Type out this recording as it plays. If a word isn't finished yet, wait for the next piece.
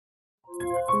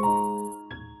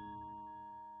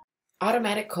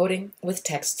Automatic coding with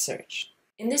text search.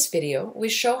 In this video, we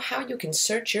show how you can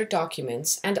search your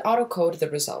documents and auto-code the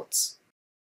results.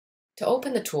 To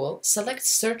open the tool, select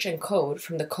Search and Code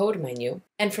from the Code menu,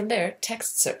 and from there,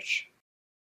 Text Search.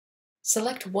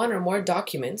 Select one or more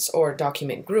documents or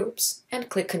document groups, and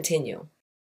click Continue.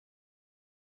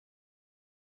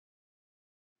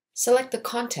 Select the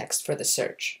context for the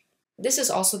search. This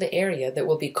is also the area that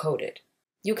will be coded.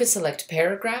 You can select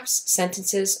paragraphs,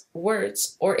 sentences,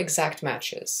 words, or exact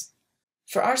matches.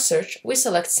 For our search, we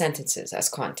select sentences as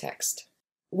context.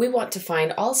 We want to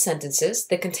find all sentences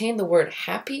that contain the word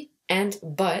happy and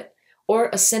but, or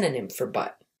a synonym for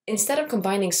but. Instead of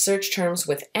combining search terms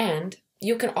with and,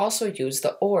 you can also use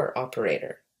the or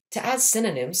operator. To add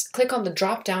synonyms, click on the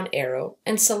drop-down arrow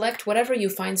and select whatever you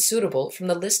find suitable from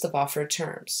the list of offered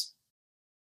terms.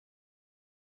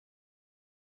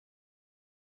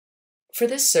 For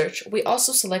this search, we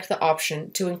also select the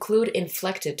option to include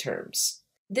inflected terms.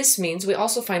 This means we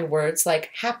also find words like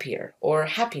happier or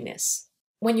happiness.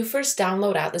 When you first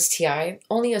download ATLAS.ti,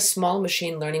 only a small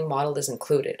machine learning model is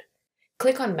included.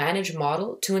 Click on Manage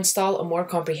Model to install a more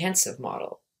comprehensive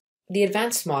model. The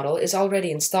advanced model is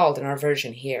already installed in our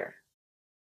version here.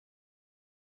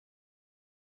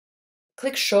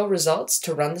 Click Show Results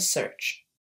to run the search.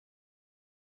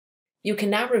 You can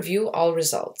now review all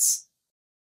results.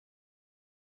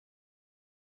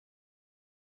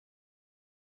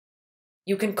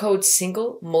 You can code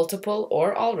single, multiple,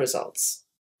 or all results.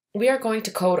 We are going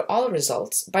to code all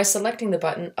results by selecting the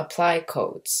button Apply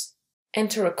Codes.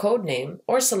 Enter a code name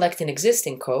or select an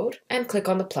existing code and click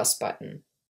on the plus button.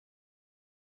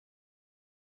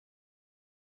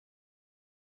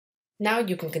 Now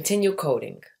you can continue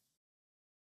coding.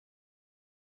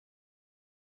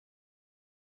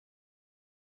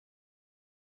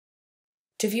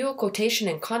 To view a quotation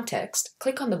in context,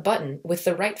 click on the button with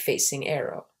the right-facing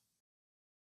arrow.